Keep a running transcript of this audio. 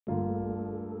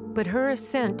But her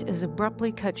ascent is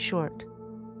abruptly cut short.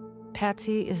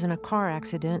 Patsy is in a car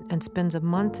accident and spends a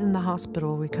month in the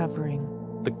hospital recovering.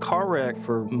 The car wreck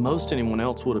for most anyone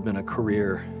else would have been a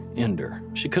career ender.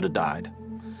 She could have died.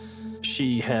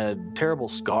 She had terrible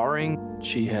scarring.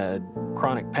 She had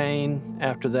chronic pain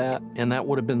after that, and that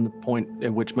would have been the point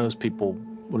at which most people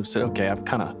would have said, okay,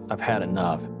 I've had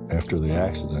enough. After the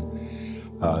accident,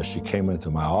 she came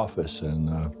into my office, and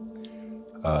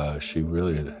she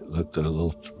really looked a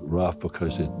little rough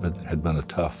because it had been a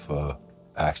tough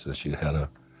accident. She'd had an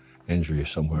injury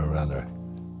somewhere around her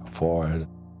forehead.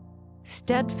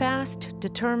 Steadfast,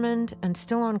 determined, and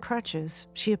still on crutches,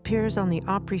 she appears on the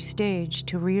Opry stage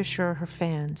to reassure her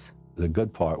fans. The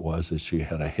good part was that she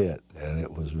had a hit, and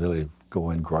it was really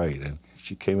going great. And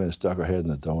she came in and stuck her head in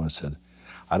the door and said,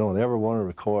 "I don't ever want to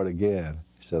record again."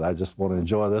 She said, "I just want to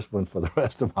enjoy this one for the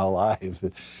rest of my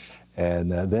life."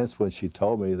 And that's when she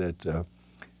told me that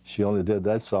she only did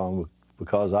that song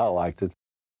because I liked it.